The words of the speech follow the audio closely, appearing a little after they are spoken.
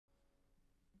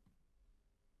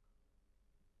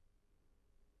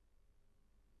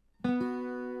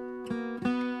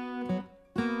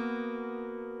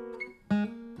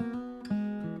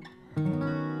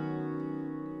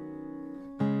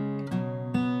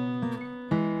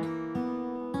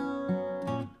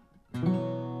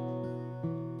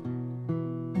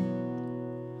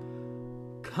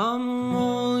Come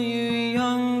all you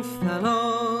young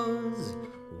fellows,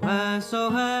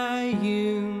 wheresoe'er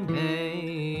you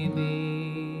may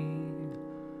be,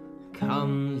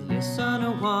 come listen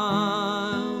a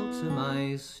while to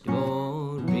my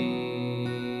story.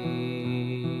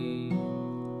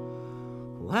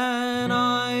 When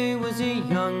I was a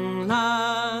young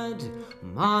lad,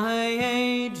 my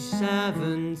age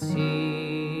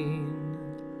 17,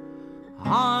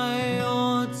 I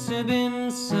ought to have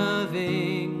been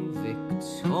serving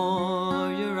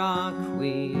Victoria our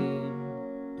Queen,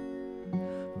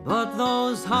 but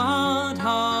those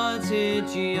hard-hearted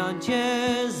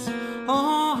judges,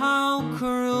 oh how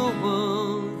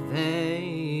cruel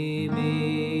they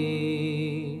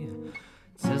be,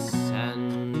 to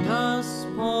send us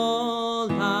poor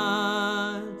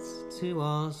lads to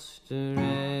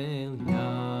Australia.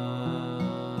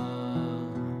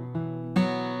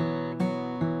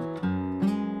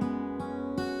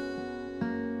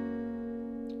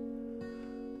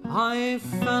 I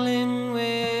fell in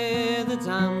with a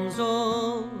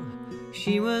damsel,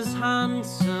 she was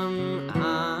handsome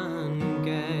and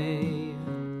gay.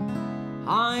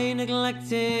 I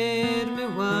neglected my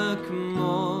work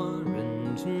more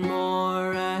and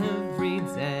more every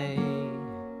day,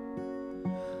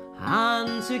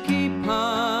 and to keep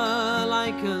her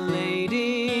like a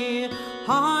lady,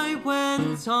 I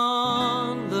went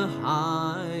on the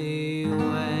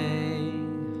highway,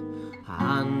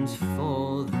 and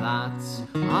for that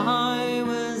I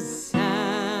was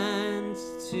sent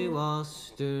to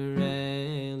Australia.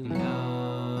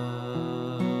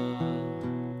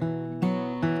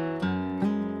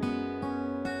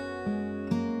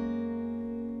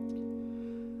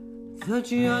 The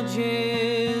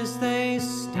judges, they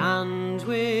stand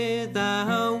with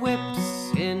their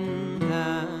whips in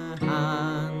their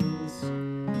hands.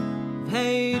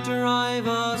 They drive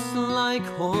us like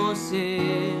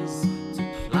horses to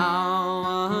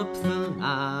plough up the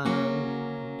land.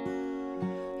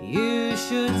 You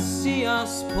should see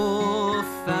us poor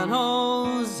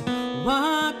fellows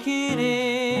working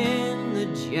in the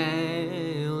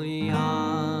jail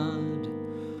yard.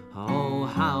 Oh,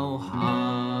 how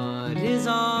hard is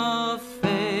our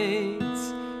fate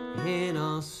in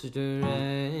Australia.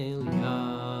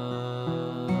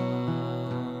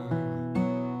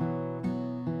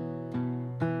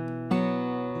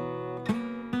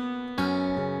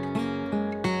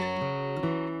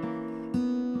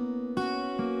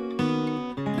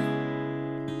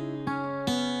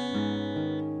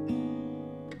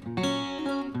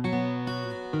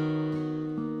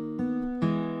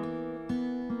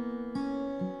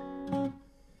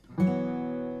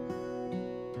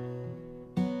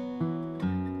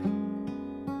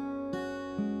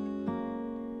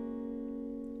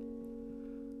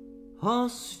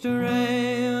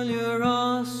 Australia,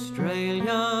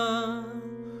 Australia,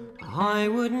 I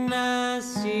would ne'er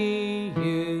see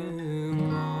you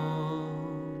more.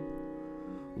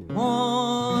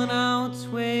 Worn out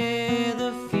with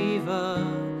a fever,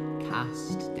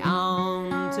 cast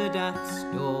down to death's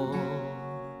door.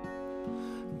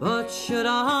 But should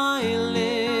I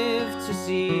live to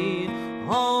see,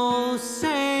 oh,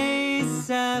 say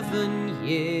 7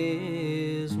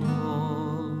 years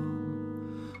more,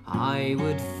 I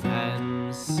would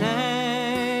then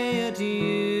say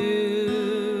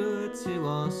adieu to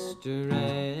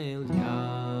Australia.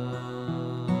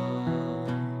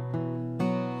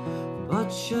 But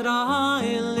should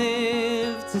I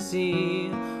live to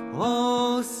see,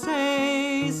 oh,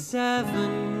 say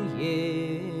 7 years